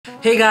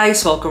Hey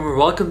guys,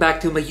 welcome back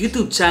to my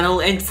YouTube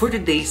channel, and for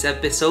today's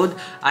episode,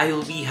 I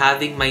will be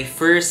having my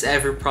first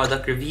ever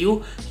product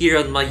review here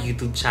on my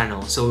YouTube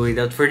channel. So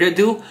without further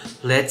ado,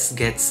 let's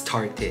get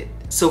started.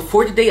 So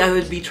for today, I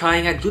will be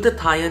trying a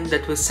glutathione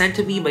that was sent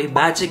to me by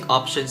Magic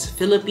Options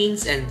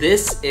Philippines, and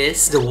this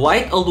is the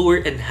White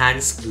Allure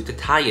Enhanced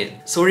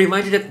Glutathione. So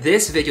reminder that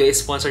this video is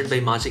sponsored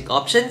by Magic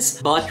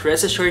Options, but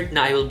rest assured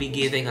na I will be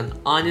giving an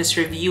honest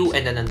review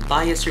and an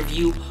unbiased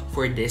review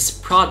for this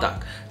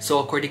product. So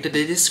according to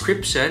the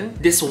description,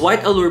 this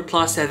White Allure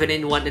Plus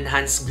 7-in-1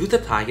 Enhanced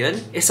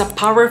Glutathione is a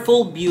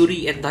powerful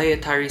beauty and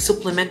dietary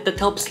supplement that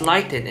helps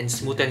lighten and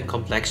smoothen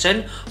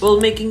complexion while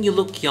making you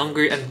look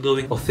younger and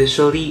glowing.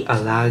 Officially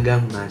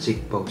Alagang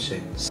Magic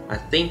Potions. A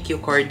thank you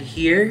card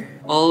here.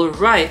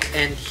 Alright,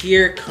 and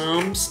here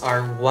comes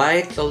our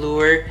White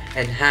Allure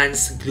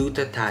Enhanced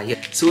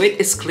Glutathione. So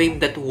it is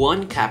claimed that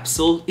one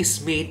capsule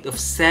is made of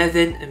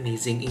 7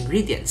 amazing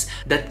ingredients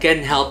that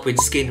can help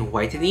with skin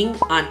whitening,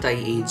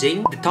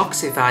 anti-aging,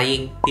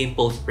 detoxifying,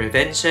 pimple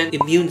prevention,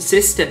 immune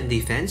system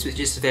defense, which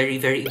is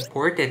very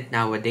important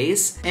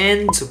nowadays,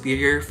 and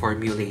superior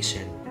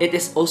formulation. It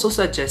is also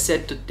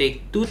suggested to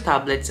take 2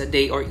 tablets a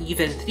day or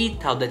even 3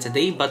 tablets a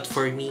day, but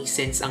for me,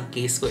 since ang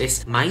case ko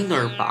is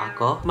minor pa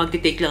ako,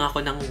 magti-take lang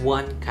ako ng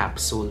 1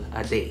 capsule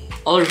a day.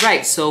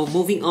 Alright, so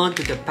moving on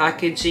to the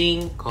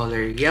packaging,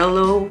 color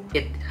yellow.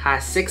 It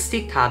has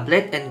 60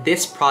 tablet and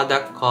this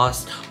product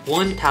costs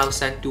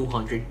 1,200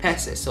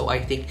 pesos. So I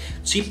think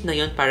cheap na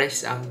yun para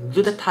sa ang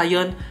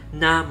glutathione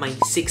na may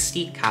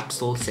 60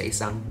 capsules sa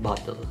isang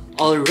bottle.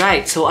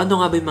 Alright, so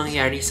ano nga ba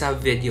mangyayari sa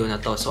video na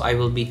to? So I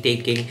will be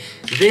taking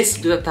this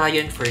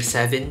glutathione for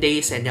 7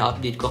 days and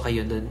i-update ko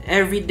kayo dun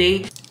every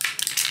day.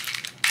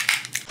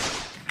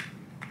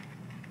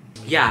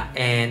 Yeah,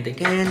 and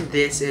again,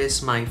 this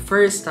is my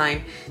first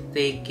time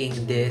taking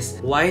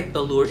this White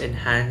Allure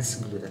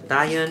Enhanced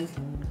Glutathione.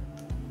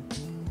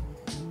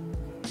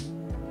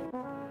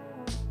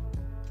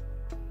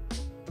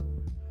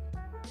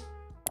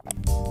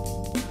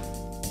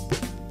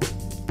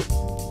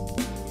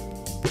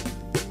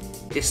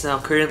 It is now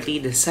currently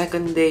the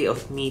 2nd day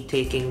of me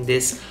taking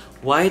this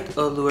White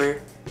Allure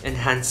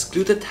Enhanced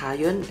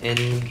Glutathione,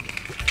 and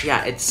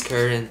yeah, it's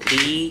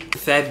currently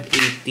Feb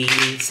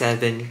 18,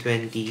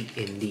 7:20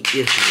 in the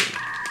evening.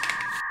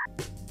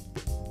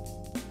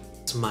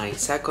 It's my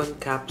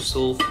 2nd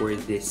capsule for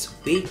this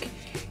week.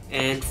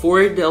 And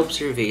for the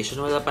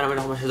observation, wala pa naman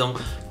ako masyadong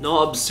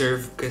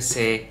no-observe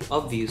kasi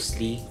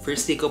obviously,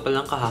 first day ko pa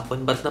lang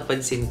kahapon, but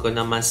napansin ko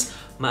na mas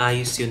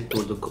maayos yung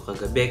tulog ko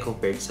kagabi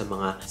compared sa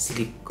mga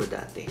sleep ko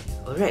dati.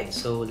 Alright,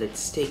 so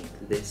let's take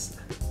this.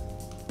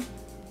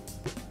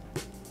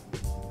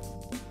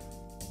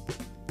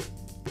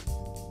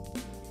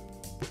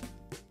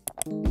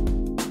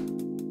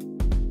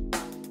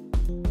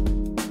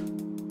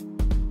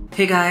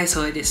 Hey guys,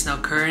 so it is now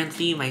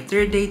currently my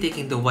 3rd day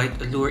taking the White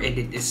Allure and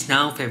it is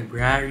now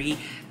February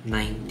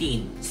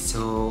 19.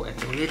 So,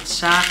 ito ulit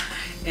siya.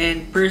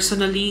 And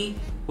personally,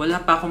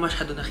 wala pa ako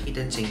masyado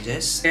nakita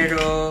changes.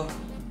 Pero,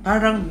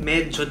 parang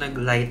medyo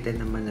nag-lighten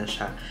naman na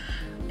siya.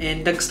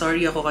 And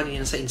nag-story ako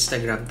kanina sa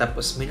Instagram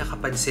tapos may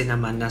nakapansin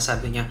naman na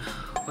sabi niya,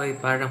 "Oy,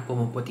 parang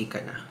pumuputi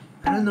ka na."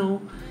 I don't know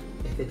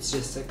if it's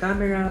just a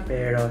camera,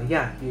 pero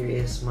yeah, here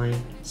is my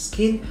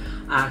skin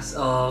as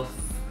of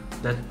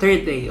the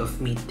 3rd day of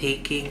me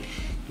taking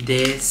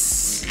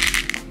this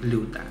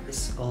Gluta.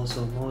 It's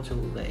also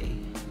module day.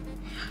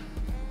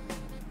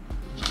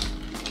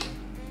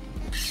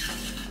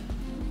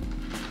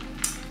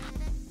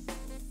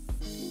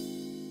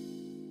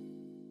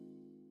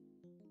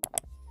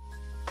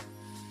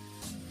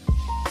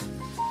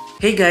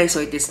 Hey guys,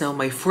 so it is now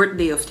my 4th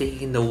day of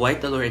taking the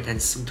White Allure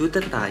Enhanced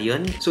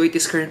Glutathione. So it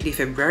is currently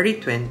February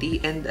 20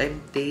 and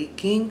I'm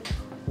taking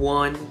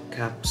 1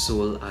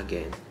 capsule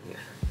again.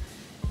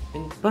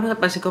 And parang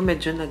napansin ko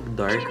medyo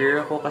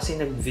nag-darker ako kasi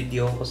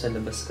nag-video ako sa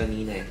labas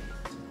kanina eh.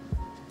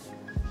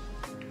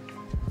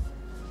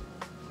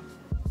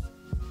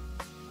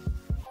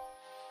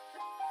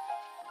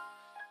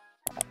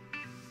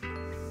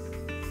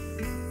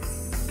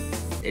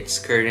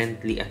 It's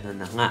currently,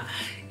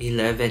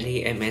 11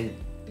 AM and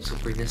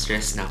super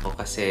na-stress na ako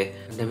kasi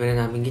ang dami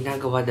na namin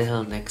ginagawa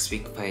dahil next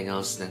week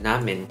finals na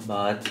namin.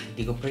 But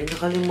hindi ko pa rin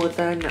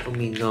nakalimutan na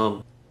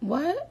uminom.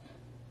 What?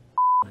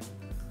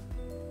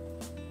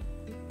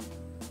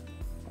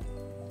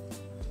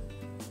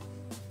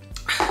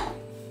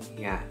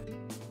 Yeah.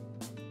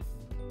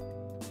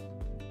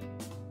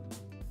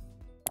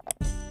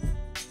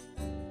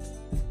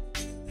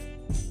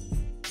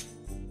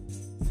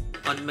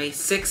 On my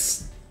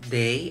 6th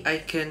day,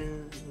 I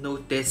can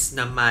notice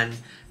naman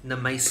na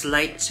may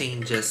slight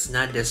changes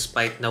na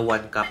despite na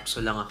 1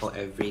 capsule lang ako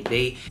every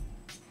day.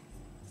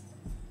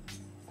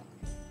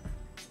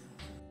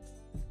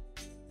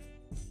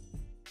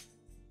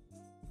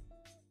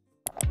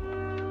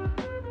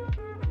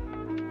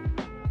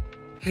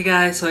 Hey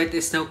guys, so it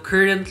is now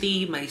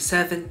currently my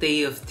 7th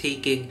day of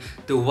taking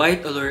the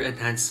White Allure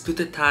Enhanced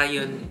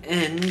Glutathione,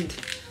 and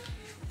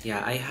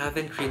yeah, I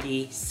haven't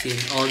really seen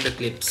all the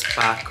clips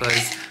pa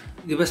because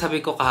Di ba sabi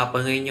ko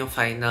kahapon, ngayon yung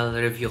final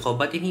review ko.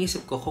 But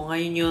iniisip ko, kung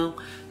ngayon yung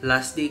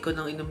last day ko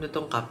nang inom na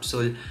tong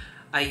capsule,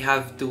 I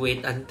have to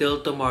wait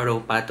until tomorrow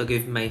pa to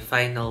give my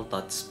final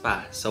thoughts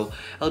pa. So,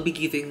 I'll be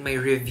giving my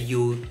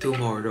review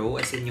tomorrow,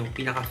 as in yung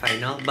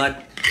pinaka-final.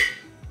 But,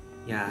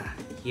 yeah,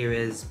 here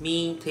is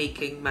me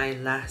taking my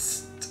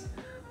last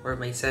or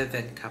my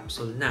 7th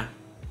capsule na.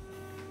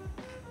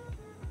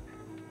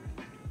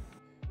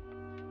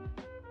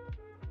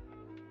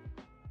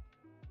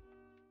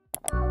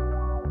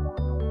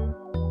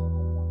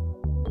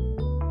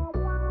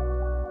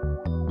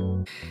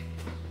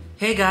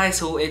 Hey guys!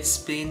 So it's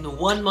been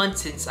 1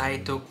 month since I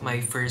took my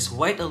first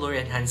White Allure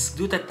Enhanced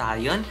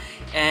Glutathione.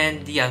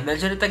 And yeah,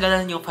 medyo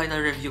natagalan yung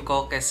final review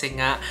ko kasi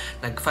nga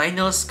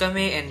nag-finals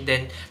kami and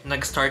then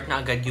nag-start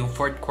na agad yung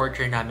 4th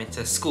quarter namin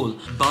sa school.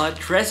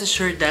 But rest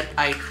assured that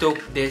I took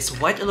this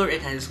White Allure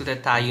Enhanced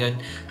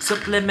Glutathione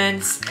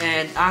supplements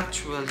and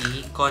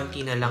actually,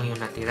 konti na lang yung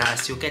natira.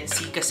 As you can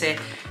see kasi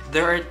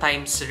there are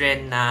times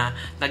rin na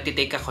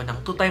nagtitake ako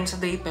ng 2 times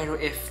a day pero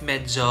if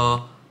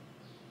medyo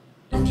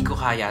hindi ko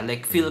kaya,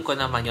 like feel ko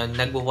naman yun,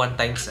 nagbo 1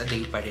 times a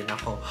day pa rin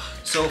ako.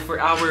 So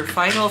for our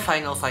final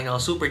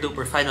super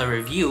duper final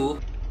review,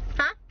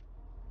 huh?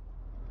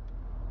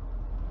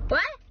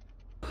 What?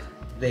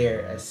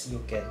 There, as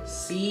you can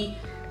see,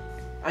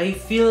 I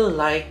feel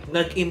like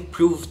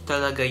nag-improve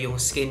talaga yung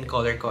skin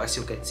color ko, as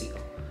you can see.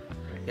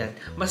 Yan,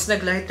 mas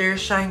nag-lighter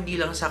siya, hindi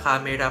lang sa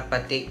camera,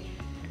 pati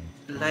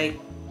like,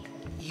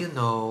 you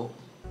know,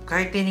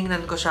 kahit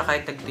tinignan ko siya,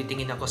 kahit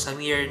nagtitingin ako sa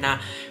mirror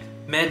na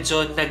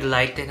medyo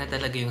nag-lighten na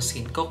talaga yung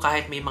skin ko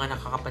kahit may mga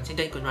nakakapansin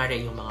din.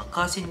 Kunwari yung mga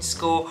cousins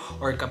ko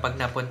or kapag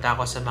napunta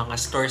ako sa mga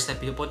stores na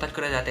pinupuntan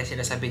ko na dati,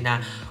 sinasabi na,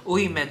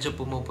 uy, medyo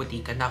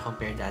pumuputi ka na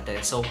compared dati.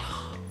 So,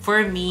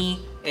 for me,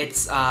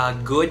 it's a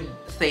good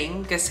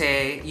thing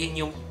kasi yun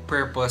yung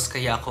purpose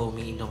kaya ako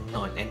umiinom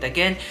nun. And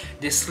again,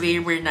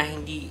 disclaimer na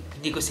hindi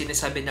ko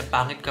sinasabi na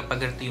pangit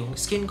kapag ganito yung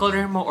skin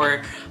color mo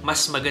or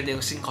mas maganda yung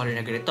skin color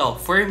na ganito.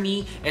 For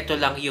me, ito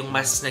lang yung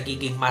mas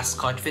nagiging mas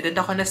confident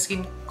ako na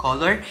skin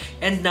color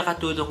and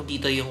nakatulong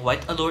dito yung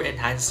White Allure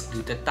Enhanced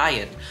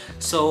Glutathione.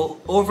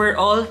 So,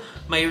 overall,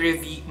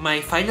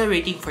 my final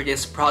rating for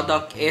this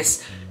product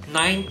is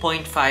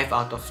 9.5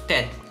 out of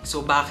 10.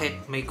 So,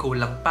 bakit may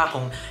kulang pa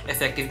kung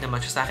effective naman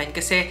siya sa akin?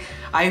 Kasi,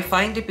 I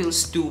find the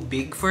pills too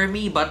big for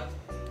me, but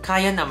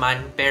kaya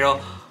naman. Pero,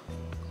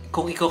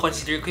 kung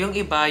i-consider ko yung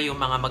iba, yung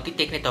mga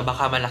magtitake nito,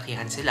 baka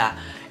malakihan sila.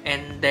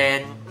 And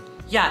then,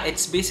 yeah,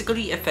 it's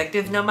basically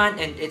effective naman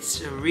and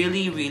it's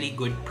really, really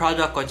good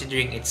product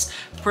considering its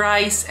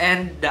price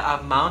and the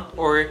amount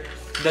or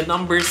the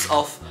numbers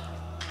of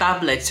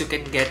tablets you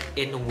can get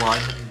in 1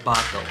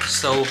 bottle.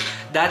 So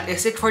that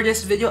is it for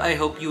this video. I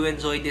hope you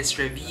enjoyed this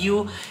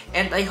review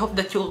and I hope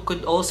that you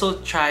could also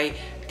try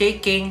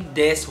taking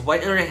this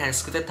White Allure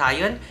Enhanced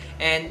Glutathione.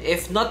 And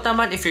if not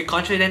naman, if you're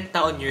confident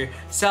na on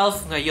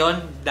yourself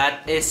ngayon,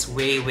 that is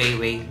way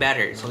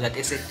better. So that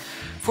is it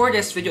for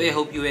this video. I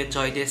hope you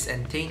enjoyed this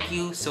and thank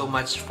you so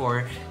much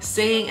for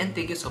staying and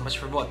thank you so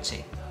much for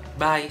watching.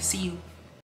 Bye! See you!